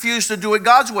we refuse to do it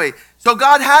God's way. So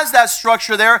God has that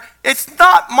structure there. It's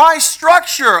not my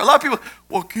structure. A lot of people,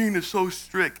 Joaquin is so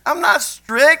strict. I'm not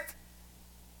strict.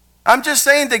 I'm just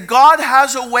saying that God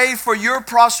has a way for your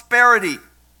prosperity.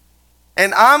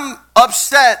 And I'm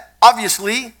upset,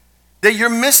 obviously, that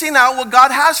you're missing out what God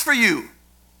has for you.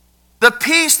 The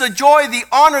peace, the joy, the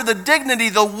honor, the dignity,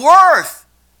 the worth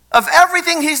of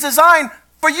everything he's designed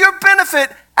for your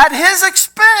benefit at his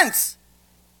expense.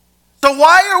 So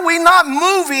why are we not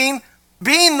moving,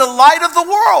 being the light of the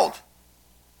world?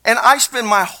 And I spend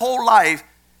my whole life,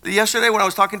 yesterday when I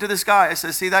was talking to this guy, I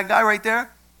said, see that guy right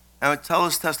there? And I would tell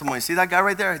his testimony. See that guy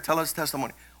right there? I tell his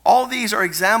testimony. All these are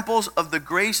examples of the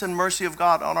grace and mercy of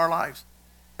God on our lives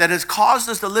that has caused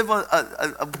us to live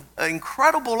an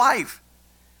incredible life.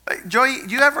 Joey,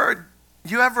 you ever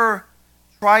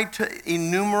tried to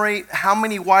enumerate how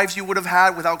many wives you would have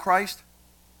had without Christ?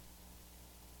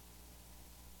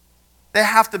 They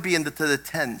have to be to the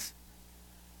tens.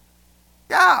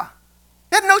 Yeah.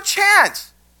 You had no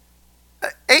chance.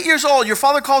 8 years old, your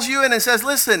father calls you in and says,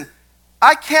 listen,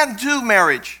 I can't do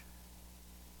marriage.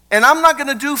 And I'm not going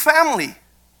to do family.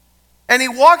 And he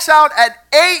walks out at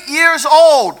 8 years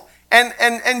old.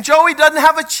 And Joey doesn't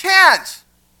have a chance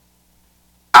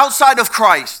outside of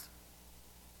Christ.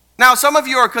 Now, some of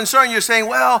you are concerned. You're saying,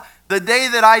 well, the day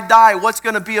that I die, what's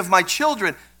going to be of my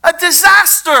children? A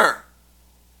disaster.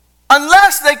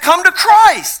 Unless they come to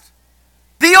Christ.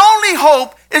 The only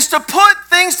hope is to put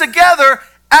things together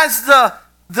as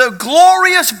the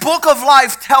glorious book of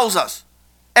life tells us.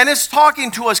 And it's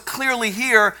talking to us clearly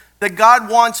here that God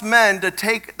wants men to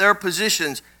take their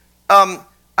positions. I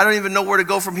don't even know where to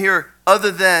go from here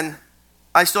other than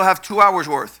I still have 2 hours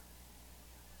worth.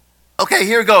 Okay,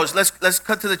 here it goes. Let's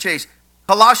cut to the chase.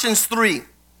 Colossians 3,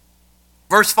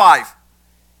 verse 5.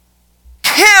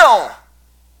 Kill.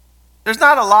 There's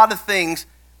not a lot of things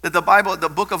that the Bible, the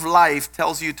book of life,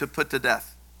 tells you to put to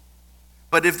death.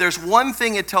 But if there's one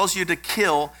thing it tells you to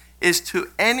kill, is to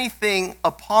anything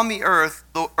upon the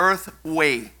earth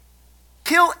way.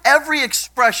 Kill every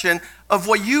expression of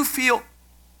what you feel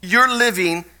you're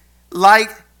living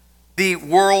like the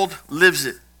world lives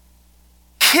it.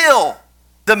 Kill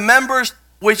the members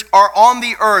which are on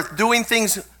the earth, doing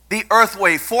things the earth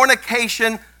way.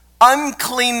 Fornication,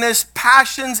 uncleanness,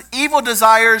 passions, evil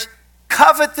desires,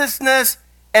 covetousness,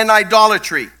 and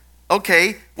idolatry.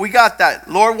 Okay, we got that.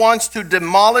 Lord wants to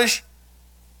demolish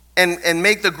and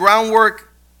make the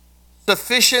groundwork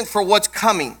sufficient for what's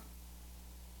coming.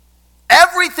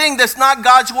 Everything that's not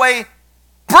God's way,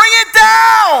 bring it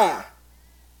down.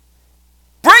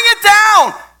 Bring it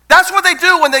down. That's what they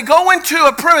do when they go into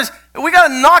a premise. We got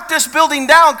to knock this building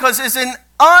down because it's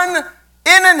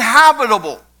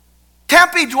uninhabitable.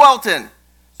 Can't be dwelt in.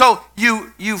 So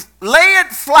you lay it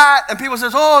flat and people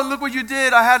says, oh, look what you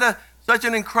did. I had such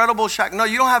an incredible shack. No,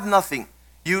 you don't have nothing.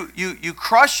 You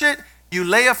crush it. You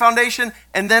lay a foundation,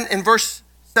 and then in verse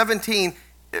 17,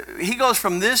 he goes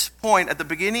from this point at the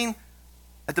beginning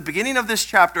of this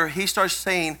chapter, he starts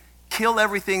saying, kill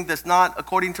everything that's not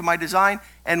according to my design,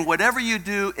 and whatever you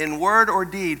do in word or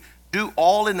deed, do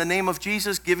all in the name of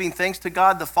Jesus, giving thanks to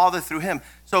God the Father through him.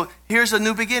 So here's a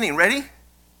new beginning. Ready?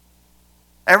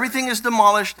 Everything is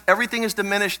demolished. Everything is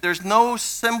diminished. There's no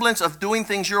semblance of doing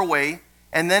things your way.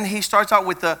 And then he starts out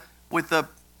with the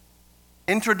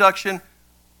introduction.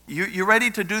 You're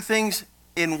ready to do things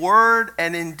in word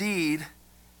and in deed,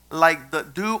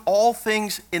 do all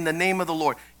things in the name of the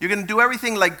Lord. You're going to do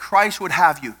everything like Christ would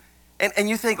have you. And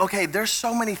you think, okay, there's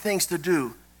so many things to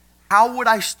do. How would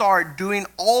I start doing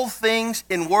all things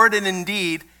in word and in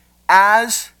deed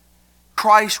as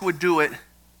Christ would do it?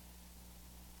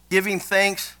 Giving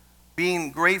thanks,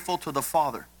 being grateful to the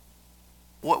Father.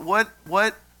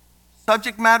 What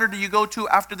subject matter do you go to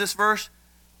after this verse?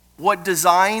 What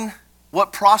design?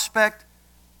 What prospect?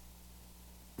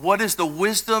 What is the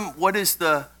wisdom? What is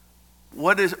the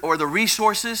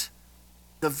resources?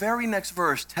 The very next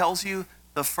verse tells you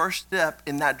the first step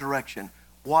in that direction.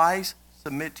 Wives,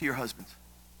 submit to your husbands.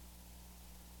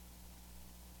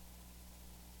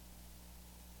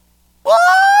 What?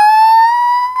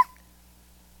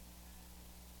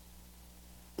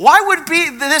 Why would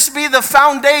this be the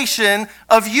foundation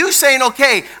of you saying,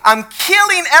 okay, I'm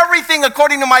killing everything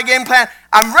according to my game plan.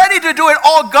 I'm ready to do it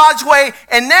all God's way.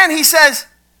 And then he says,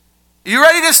 you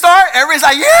ready to start? Everybody's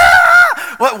like,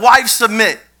 yeah! What? Wives,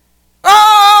 submit.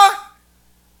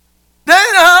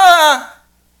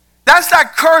 That's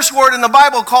that curse word in the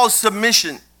Bible called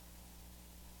submission.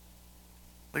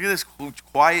 Look at this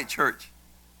quiet church.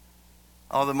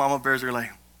 All the mama bears are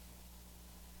like,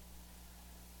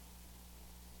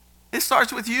 it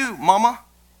starts with you, mama.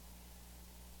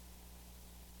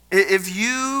 If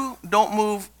you don't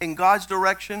move in God's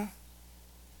direction,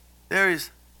 there is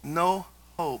no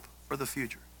hope for the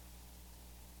future.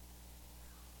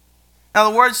 Now,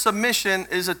 the word submission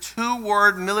is a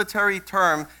two-word military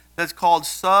term that's called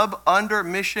under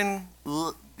mission,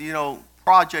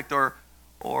 project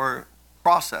or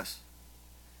process.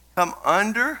 Come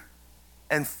under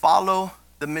and follow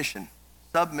the mission.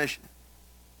 Submission.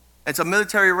 It's a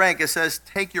military rank. It says,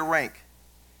 take your rank.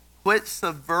 Quit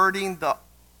subverting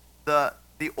the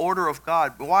order of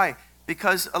God. Why?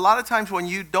 Because a lot of times when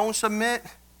you don't submit,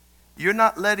 you're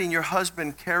not letting your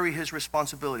husband carry his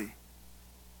responsibility.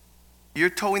 You're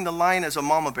towing the line as a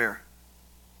mama bear.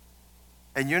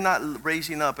 And you're not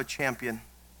raising up a champion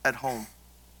at home.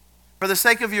 For the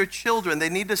sake of your children, they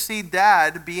need to see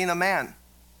dad being a man.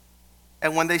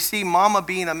 And when they see mama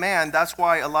being a man, that's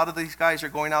why a lot of these guys are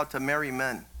going out to marry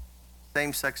men.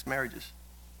 Same-sex marriages.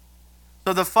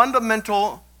 So the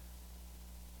fundamental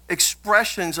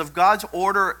expressions of God's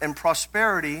order and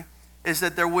prosperity is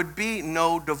that there would be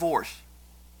no divorce.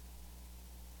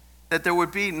 That there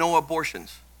would be no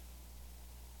abortions.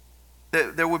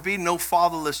 That there would be no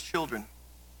fatherless children.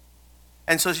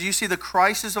 And so you see the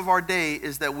crisis of our day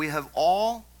is that we have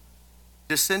all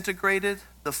disintegrated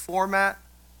the format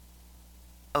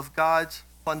of God's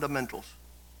fundamentals.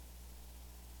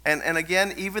 And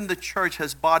again, even the church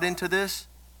has bought into this,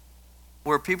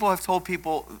 where people have told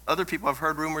people, other people have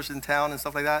heard rumors in town and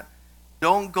stuff like that,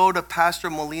 don't go to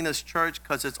Pastor Molina's church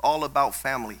because it's all about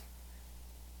family.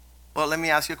 Well, let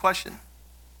me ask you a question.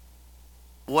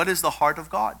 What is the heart of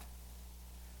God?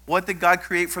 What did God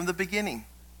create from the beginning?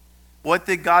 What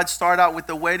did God start out with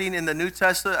the wedding in the New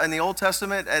Testament and the Old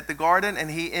Testament at the garden, and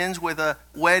he ends with a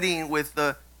wedding with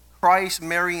the Christ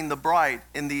marrying the bride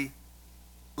in the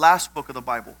last book of the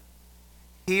Bible.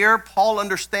 Here, Paul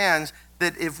understands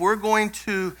that if we're going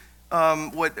to,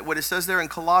 what it says there in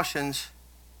Colossians,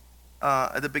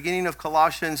 at the beginning of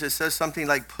Colossians, it says something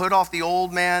like, put off the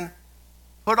old man,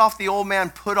 put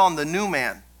on the new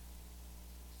man.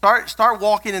 Start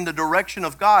walking in the direction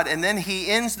of God. And then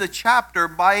he ends the chapter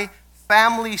by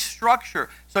family structure.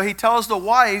 So he tells the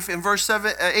wife in verse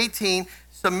 18,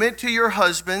 submit to your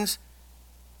husbands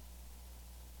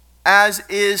as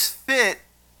is fit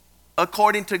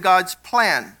according to God's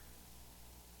plan.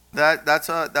 That's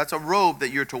a robe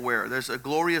that you're to wear. There's a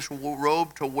glorious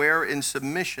robe to wear in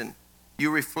submission.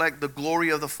 You reflect the glory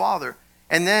of the Father.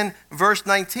 And then verse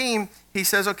 19, he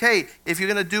says, okay, if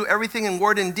you're going to do everything in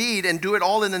word and deed and do it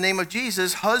all in the name of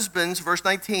Jesus, husbands, verse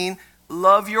 19,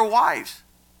 love your wives.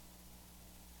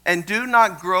 And do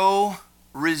not grow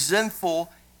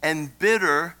resentful and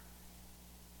bitter,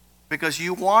 because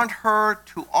you want her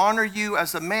to honor you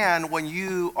as a man when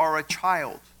you are a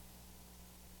child.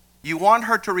 You want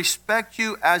her to respect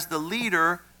you as the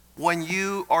leader when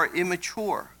you are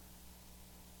immature.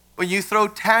 When you throw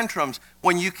tantrums,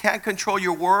 when you can't control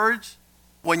your words,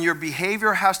 when your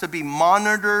behavior has to be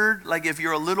monitored, like if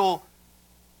you're a little,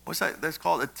 what's that? That's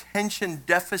called attention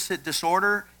deficit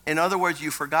disorder. In other words,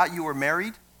 you forgot you were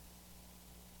married.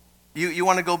 You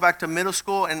want to go back to middle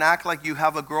school and act like you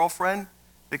have a girlfriend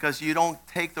because you don't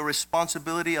take the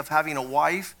responsibility of having a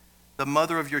wife, the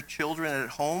mother of your children at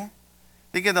home.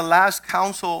 Think of the last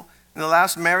council, the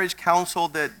last marriage council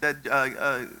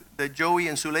that Joey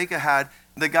and Suleika had.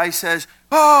 The guy says,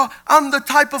 oh, I'm the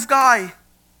type of guy.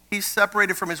 He's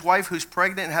separated from his wife who's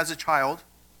pregnant and has a child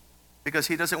because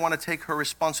he doesn't want to take her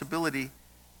responsibility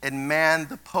and man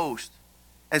the post.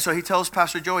 And so he tells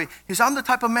Pastor Joey, he says, I'm the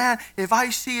type of man, if I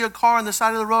see a car on the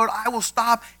side of the road, I will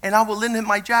stop and I will lend him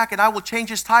my jacket. I will change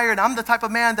his tire. And I'm the type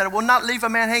of man that will not leave a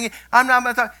man hanging. I'm not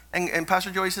the type. And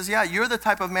Pastor Joey says, yeah, you're the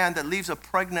type of man that leaves a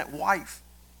pregnant wife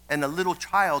and a little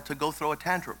child to go throw a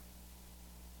tantrum.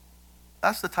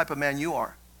 That's the type of man you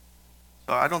are.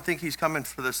 So I don't think he's coming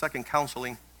for the second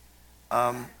counseling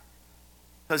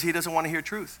because he doesn't want to hear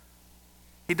truth.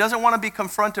 He doesn't want to be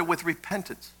confronted with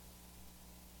repentance.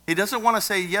 He doesn't want to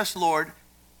say, yes, Lord,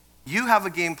 you have a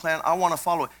game plan. I want to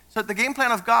follow it. So the game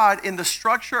plan of God in the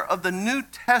structure of the New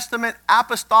Testament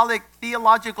apostolic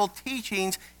theological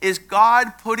teachings is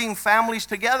God putting families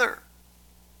together.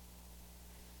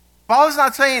 Paul is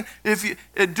not saying if you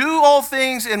do all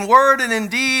things in word and in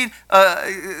deed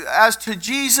as to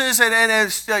Jesus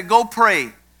and go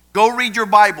pray, go read your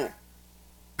Bible,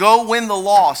 go win the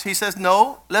lost. He says,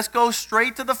 no, let's go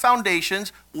straight to the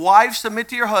foundations. Wives, submit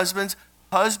to your husbands.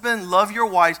 Husband, love your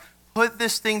wives. put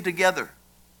this thing together.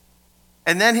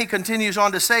 And then he continues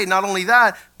on to say, not only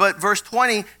that, but verse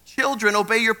 20, children,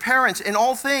 obey your parents in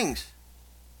all things.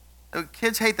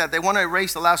 Kids hate that. They want to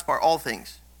erase the last part, all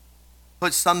things.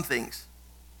 Put some things.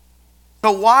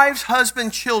 So wives,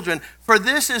 husbands, children, for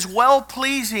this is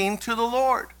well-pleasing to the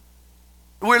Lord.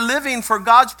 We're living for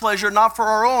God's pleasure, not for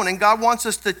our own. And God wants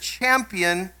us to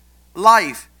champion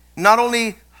life. Not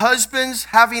only husbands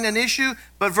having an issue,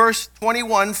 but verse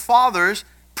 21, fathers,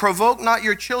 provoke not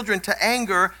your children to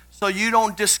anger so you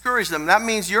don't discourage them. That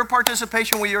means your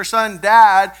participation with your son,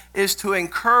 dad, is to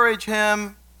encourage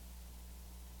him.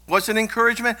 What's an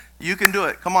encouragement? You can do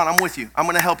it. Come on, I'm with you. I'm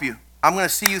going to help you. I'm going to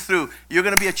see you through. You're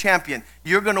going to be a champion.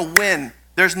 You're going to win.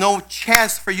 There's no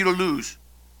chance for you to lose.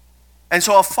 And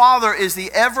so a father is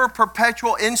the ever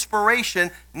perpetual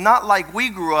inspiration, not like we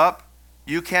grew up.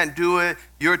 You can't do it.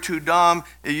 You're too dumb.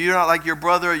 You're not like your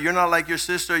brother. You're not like your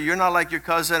sister. You're not like your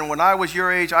cousin. When I was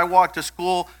your age, I walked to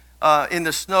school in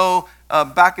the snow,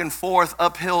 back and forth,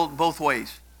 uphill both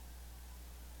ways.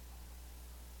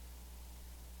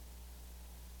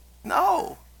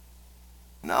 No.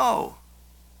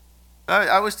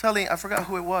 I was telling, I forgot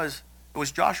who it was. It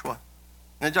was Joshua.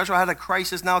 And Joshua had a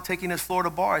crisis now taking his Florida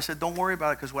bar. I said, don't worry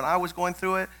about it, because when I was going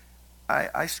through it,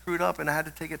 I screwed up and I had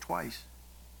to take it twice.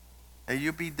 And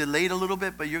you'll be delayed a little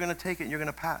bit, but you're going to take it and you're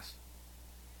going to pass.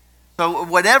 So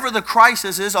whatever the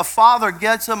crisis is, a father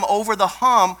gets him over the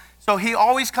hump. So he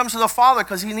always comes to the father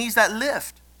because he needs that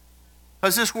lift.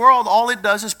 Because this world, all it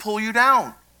does is pull you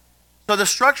down. So the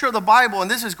structure of the Bible, and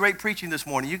this is great preaching this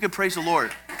morning. You can praise the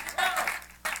Lord.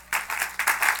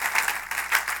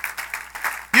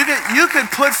 You could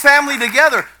put family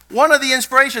together. One of the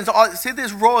inspirations, see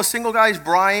this row of single guys,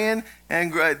 Brian,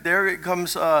 and there it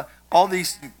comes all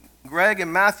these, Greg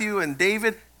and Matthew and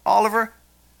David, Oliver.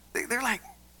 They're like,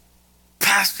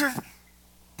 Pastor,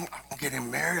 I'm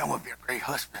getting married. I'm going to be a great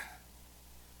husband.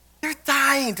 They're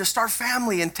dying to start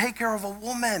family and take care of a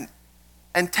woman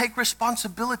and take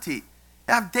responsibility.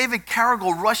 You have David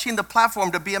Carrigal rushing the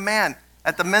platform to be a man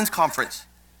at the men's conference.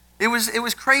 It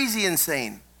was crazy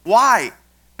insane. Why?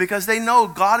 Because they know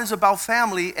God is about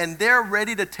family and they're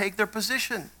ready to take their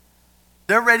position.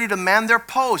 They're ready to man their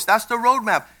post. That's the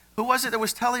roadmap. Who was it that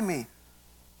was telling me?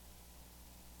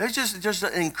 There's just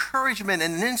an encouragement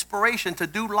and an inspiration to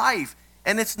do life.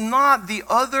 And it's not the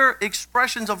other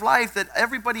expressions of life that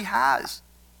everybody has.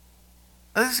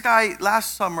 This guy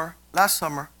last summer,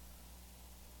 a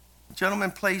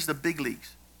gentleman plays the big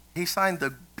leagues. He signed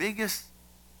the biggest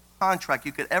contract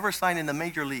you could ever sign in the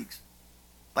major leagues.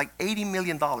 Like $80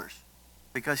 million,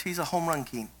 because he's a home run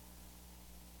king.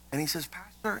 And he says,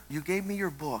 Pastor, you gave me your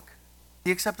book.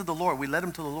 He accepted the Lord. We led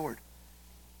him to the Lord.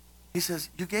 He says,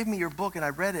 you gave me your book and I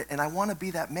read it and I want to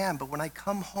be that man. But when I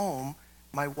come home,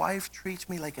 my wife treats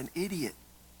me like an idiot.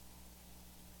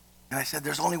 And I said,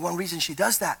 there's only one reason she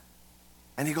does that.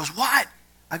 And he goes, what?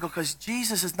 I go, because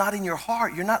Jesus is not in your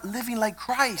heart. You're not living like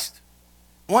Christ.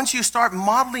 Once you start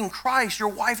modeling Christ, your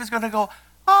wife is going to go,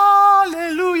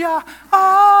 hallelujah,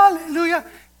 hallelujah.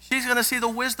 She's going to see the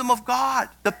wisdom of God,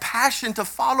 the passion to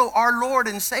follow our Lord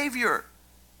and Savior.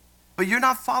 But you're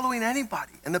not following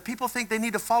anybody. And the people think they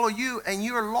need to follow you, and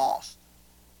you're lost.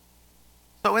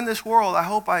 So in this world, I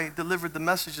hope I delivered the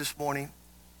message this morning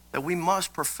that we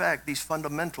must perfect these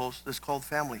fundamentals that's called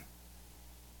family.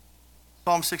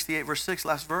 Psalm 68, verse 6,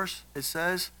 last verse, it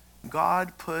says,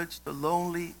 God puts the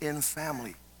lonely in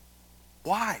family.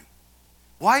 Why?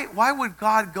 Why would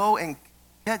God go and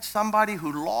get somebody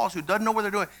who lost, who doesn't know what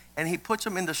they're doing, and he puts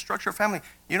them in the structure of family?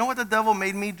 You know what the devil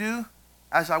made me do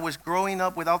as I was growing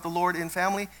up without the Lord in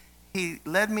family? He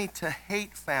led me to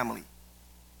hate family,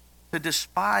 to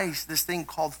despise this thing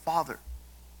called father,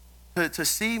 to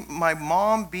see my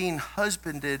mom being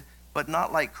husbanded but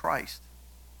not like Christ,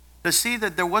 to see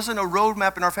that there wasn't a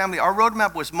roadmap in our family. Our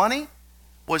roadmap was money,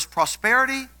 was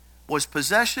prosperity, was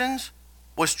possessions,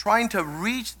 was trying to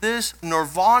reach this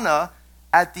nirvana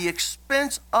at the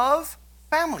expense of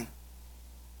family.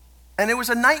 And it was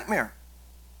a nightmare.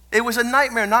 It was a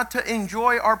nightmare not to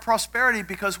enjoy our prosperity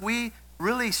because we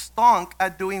really stunk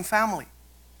at doing family.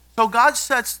 So God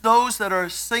sets those that are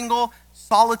single,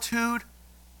 solitude,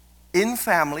 in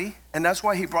family, and that's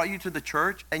why he brought you to the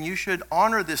church, and you should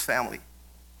honor this family.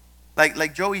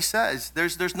 Like Joey says,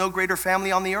 there's no greater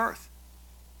family on the earth.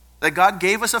 That God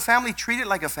gave us a family, treat it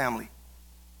like a family.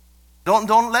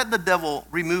 Don't let the devil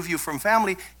remove you from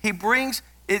family. He brings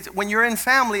it when you're in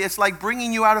family. It's like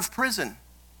bringing you out of prison.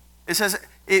 It says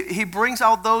he brings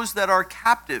out those that are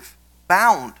captive,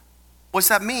 bound. What's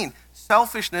that mean?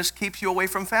 Selfishness keeps you away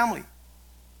from family.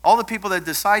 All the people that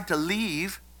decide to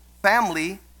leave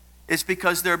family is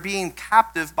because they're being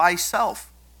captive by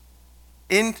self.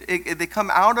 They come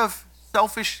out of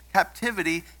selfish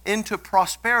captivity into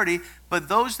prosperity. But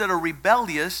those that are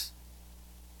rebellious,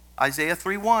 Isaiah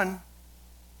 3:1,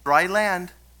 dry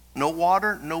land, no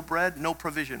water, no bread, no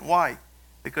provision. Why?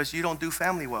 Because you don't do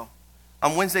family well.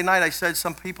 On Wednesday night, I said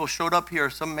some people showed up here.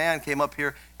 Some man came up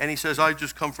here, and he says, I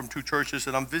just come from 2 churches,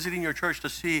 and I'm visiting your church to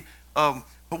see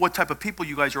what type of people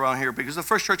you guys are around here. Because the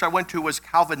first church I went to was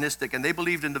Calvinistic, and they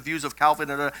believed in the views of Calvin.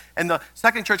 And the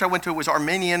second church I went to was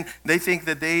Arminian. They think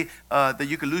that that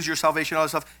you could lose your salvation, all that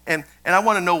stuff. And I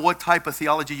want to know what type of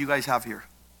theology you guys have here.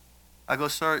 I go,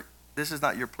 sir, this is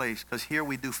not your place, because here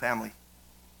we do family.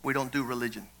 We don't do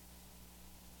religion.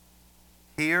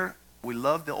 Here, we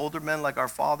love the older men like our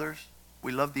fathers.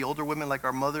 We love the older women like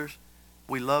our mothers.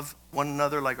 We love one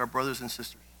another like our brothers and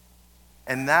sisters.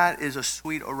 And that is a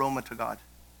sweet aroma to God.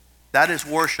 That is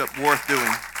worship worth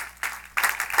doing.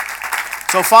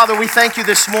 So, Father, we thank you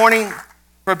this morning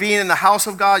for being in the house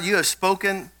of God. You have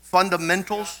spoken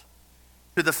fundamentals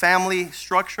to the family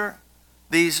structure.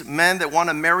 These men that want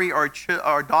to marry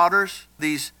our daughters,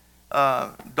 these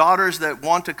daughters that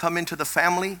want to come into the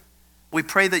family, we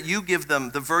pray that you give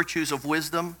them the virtues of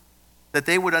wisdom, that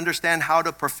they would understand how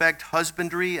to perfect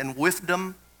husbandry and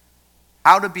wifdom,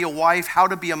 how to be a wife, how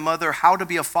to be a mother, how to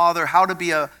be a father, how to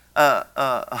be a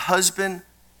husband,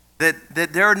 that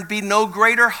there would be no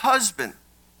greater husband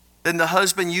than the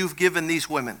husband you've given these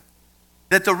women.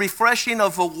 That the refreshing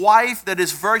of a wife that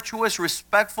is virtuous,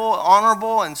 respectful,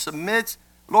 honorable, and submits,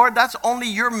 Lord, that's only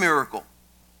your miracle.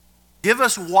 Give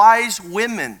us wise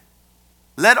women.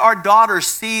 Let our daughters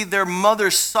see their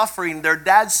mother's suffering, their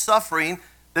dad's suffering,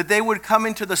 that they would come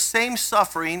into the same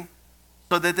suffering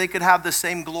so that they could have the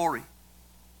same glory.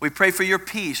 We pray for your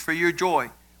peace, for your joy.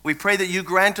 We pray that you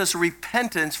grant us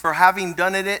repentance for having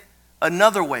done it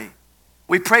another way.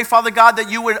 We pray, Father God, that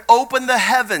you would open the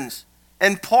heavens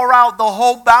and pour out the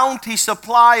whole bounty,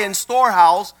 supply, and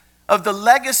storehouse of the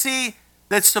legacy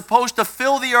that's supposed to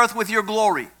fill the earth with your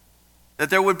glory. That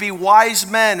there would be wise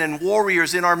men and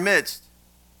warriors in our midst.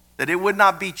 That it would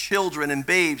not be children and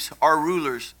babes, our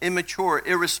rulers, immature,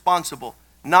 irresponsible,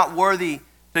 not worthy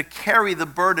to carry the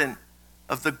burden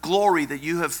of the glory that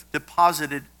you have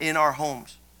deposited in our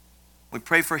homes. We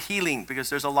pray for healing because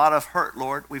there's a lot of hurt,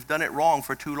 Lord. We've done it wrong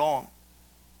for too long.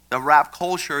 The rap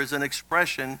culture is an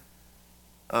expression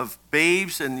of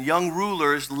babes and young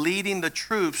rulers leading the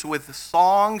troops with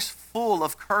songs full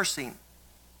of cursing,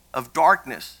 of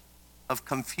darkness, of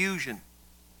confusion.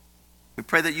 We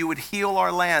pray that you would heal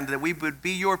our land, that we would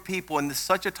be your people in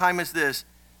such a time as this,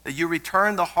 that you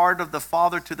return the heart of the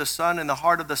Father to the Son and the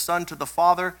heart of the Son to the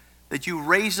Father, that you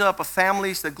raise up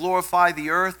families that glorify the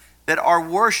earth, that our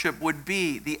worship would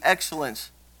be the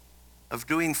excellence of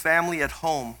doing family at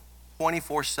home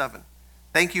 24/7.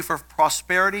 Thank you for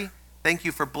prosperity. Thank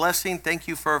you for blessing. Thank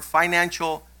you for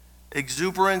financial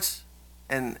exuberance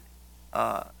and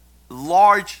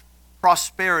large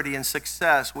prosperity and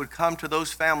success would come to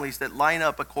those families that line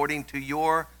up according to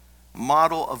your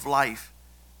model of life.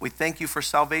 We thank you for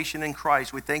salvation in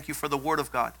Christ. We thank you for the Word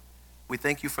of God. We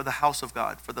thank you for the house of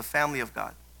God, for the family of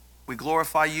God. We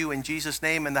glorify you in Jesus'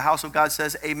 name, and the house of God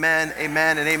says amen,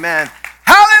 amen, and amen.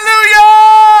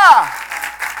 Hallelujah!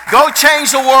 Go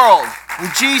change the world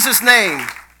in Jesus' name.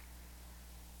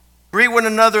 Greet one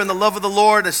another in the love of the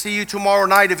Lord. I see you tomorrow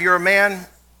night if you're a man,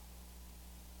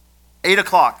 8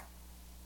 o'clock.